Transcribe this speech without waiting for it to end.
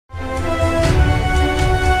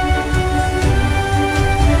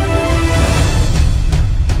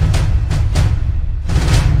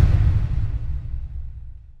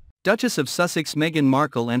Duchess of Sussex Meghan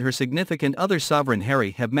Markle and her significant other sovereign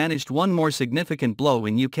Harry have managed one more significant blow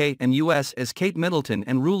in UK and US as Kate Middleton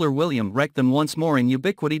and ruler William wrecked them once more in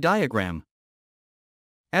ubiquity diagram.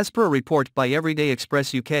 As per a report by Everyday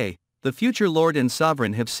Express UK, the future Lord and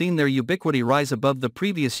Sovereign have seen their ubiquity rise above the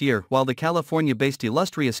previous year, while the California-based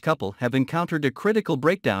illustrious couple have encountered a critical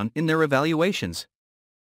breakdown in their evaluations.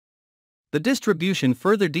 The distribution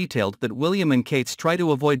further detailed that William and Kate's try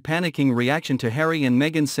to avoid panicking reaction to Harry and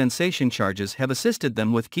Meghan's sensation charges have assisted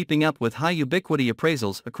them with keeping up with high ubiquity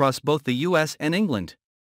appraisals across both the US and England.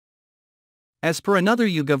 As per another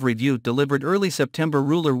YouGov review delivered early September,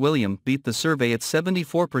 ruler William beat the survey at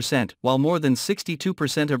 74%, while more than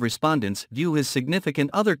 62% of respondents view his significant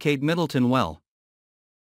other Kate Middleton well.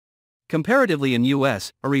 Comparatively in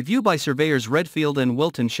US, a review by surveyors Redfield and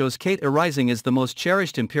Wilton shows Kate arising as the most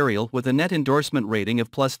cherished imperial with a net endorsement rating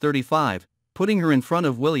of +35, putting her in front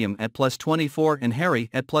of William at +24 and Harry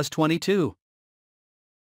at +22.